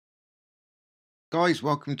Guys,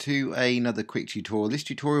 welcome to another quick tutorial. This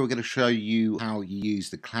tutorial we're going to show you how you use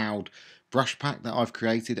the cloud brush pack that I've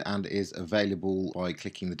created and is available by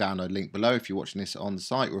clicking the download link below if you're watching this on the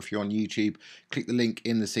site, or if you're on YouTube, click the link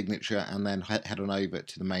in the signature and then head on over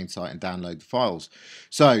to the main site and download the files.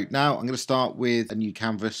 So now I'm going to start with a new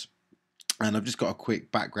canvas, and I've just got a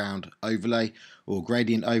quick background overlay or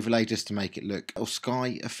gradient overlay just to make it look a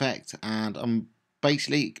sky effect, and I'm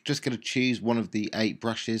basically just going to choose one of the 8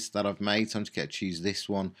 brushes that I've made. So I'm just going to choose this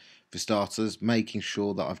one for starters, making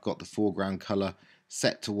sure that I've got the foreground color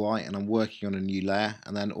set to white, and I'm working on a new layer.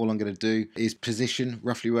 And then all I'm going to do is position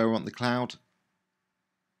roughly where I want the cloud,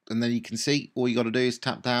 and then you can see all you got to do is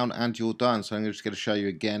tap down and you're done. So I'm just going to show you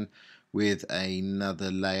again with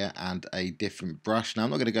another layer and a different brush. Now I'm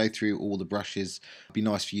not going to go through all the brushes. It'd be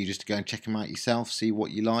nice for you just to go and check them out yourself, see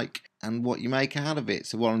what you like and what you make out of it.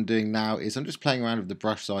 So what I'm doing now is I'm just playing around with the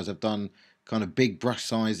brush size. I've done kind of big brush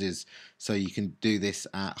sizes, so you can do this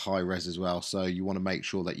at high res as well. So you want to make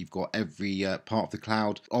sure that you've got every part of the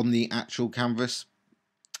cloud on the actual canvas.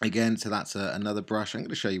 Again, so that's another brush. I'm going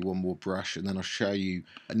to show you one more brush, and then I'll show you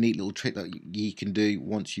a neat little trick that you can do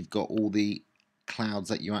once you've got all the clouds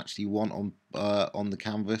that you actually want on the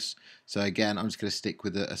canvas. So again, I'm just going to stick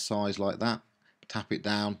with a size like that, tap it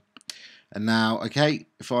down, and now, okay,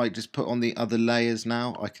 if I just put on the other layers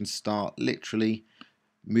now, I can start literally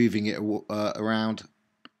moving it around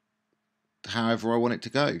however I want it to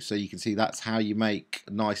go. So you can see that's how you make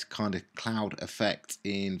a nice kind of cloud effect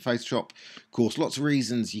in Photoshop. Of course, lots of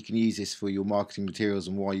reasons you can use this for your marketing materials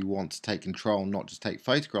and why you want to take control, not just take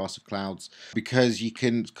photographs of clouds, because you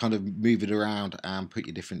can kind of move it around and put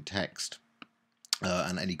your different text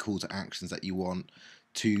and any call to actions that you want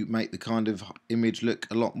to make the kind of image look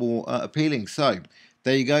a lot more appealing. So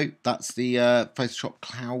there you go, that's the Photoshop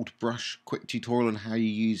cloud brush quick tutorial on how you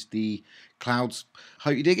use the clouds.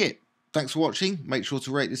 Hope you dig it. Thanks for watching. Make sure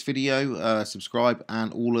to rate this video, subscribe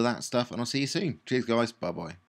and all of that stuff, and I'll see you soon. Cheers guys, bye bye.